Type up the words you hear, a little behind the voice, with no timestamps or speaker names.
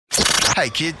Hey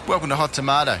kid, welcome to Hot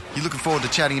Tomato. You looking forward to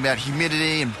chatting about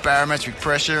humidity and barometric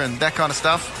pressure and that kind of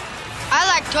stuff? I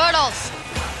like turtles.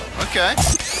 Okay.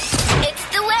 It's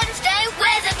the Wednesday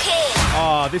Weather Kid.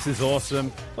 Oh, this is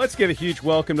awesome. Let's give a huge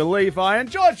welcome to Levi and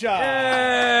Georgia.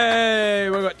 Hey,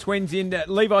 we've got twins in.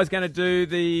 Levi's going to do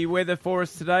the weather for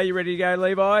us today. You ready to go,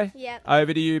 Levi? Yep.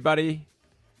 Over to you, buddy.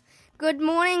 Good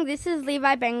morning, this is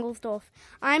Levi Bengelsdorf.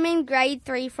 I'm in grade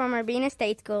 3 from Robina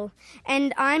State School,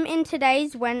 and I'm in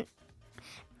today's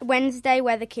Wednesday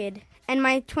Weather Kid. And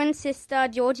my twin sister,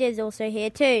 Georgia, is also here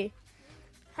too.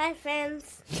 Hi,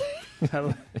 friends.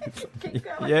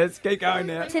 Yes, keep going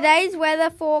now. Today's weather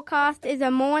forecast is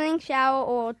a morning shower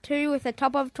or two with a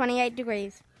top of 28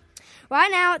 degrees.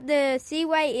 Right now at the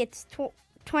Seaway, it's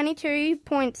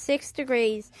 22.6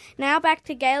 degrees. Now back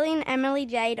to Gailey and Emily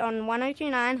Jade on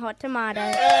 102.9 Hot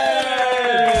Tomato.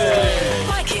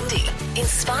 Mike Indy,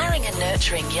 inspiring and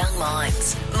nurturing young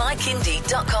minds.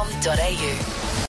 MikeIndy.com.au